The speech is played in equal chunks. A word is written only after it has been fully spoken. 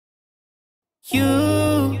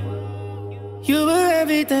You were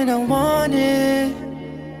everything I wanted.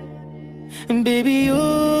 And baby,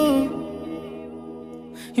 you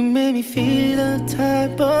made me feel a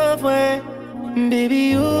type of way. And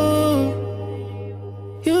baby, you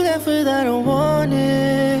left without a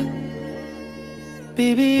warning.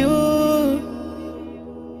 Baby, you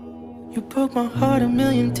broke my heart a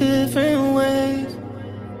million different ways.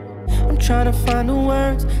 I'm trying to find the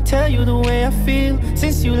words, tell you the way I feel.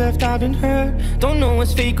 Since you left I've been hurt, don't know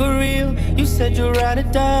what's fake or real. You said you'd ride or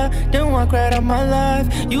die, then walk right out my life.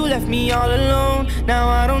 You left me all alone, now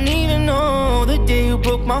I don't even know. The day you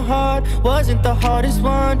broke my heart wasn't the hardest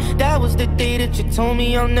one. That was the day that you told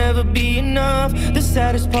me I'll never be enough. The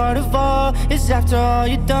saddest part of all is after all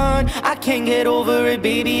you've done, I can't get over it,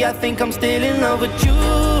 baby, I think I'm still in love with you.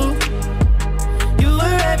 You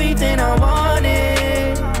were everything I wanted.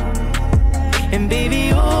 And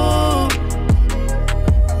baby,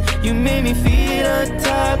 you made me feel a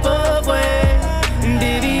type of way. And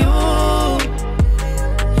baby,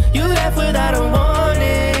 you left without a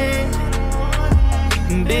warning.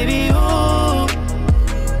 And baby,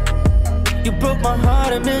 you broke my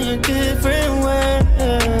heart a million different ways.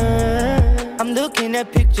 I'm looking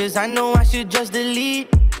at pictures I know I should just delete.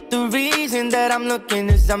 The reason that I'm looking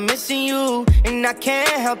is I'm missing you. And I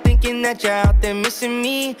can't help thinking that you're out there missing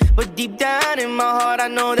me. But deep down in my heart I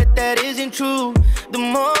know that that isn't true. The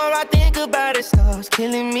more I think about it starts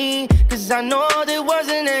killing me. Cause I know there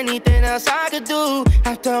wasn't anything else I could do.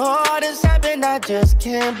 After all this happened I just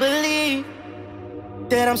can't believe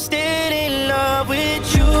that I'm still in love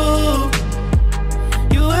with you.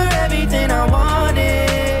 You were everything I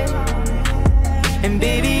wanted. And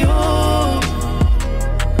baby,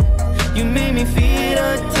 you made me feel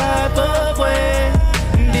a type of way.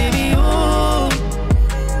 And baby,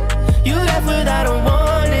 you left without a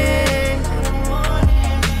warning.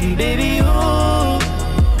 And baby,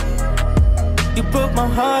 you broke my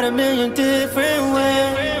heart a million different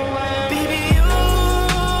ways.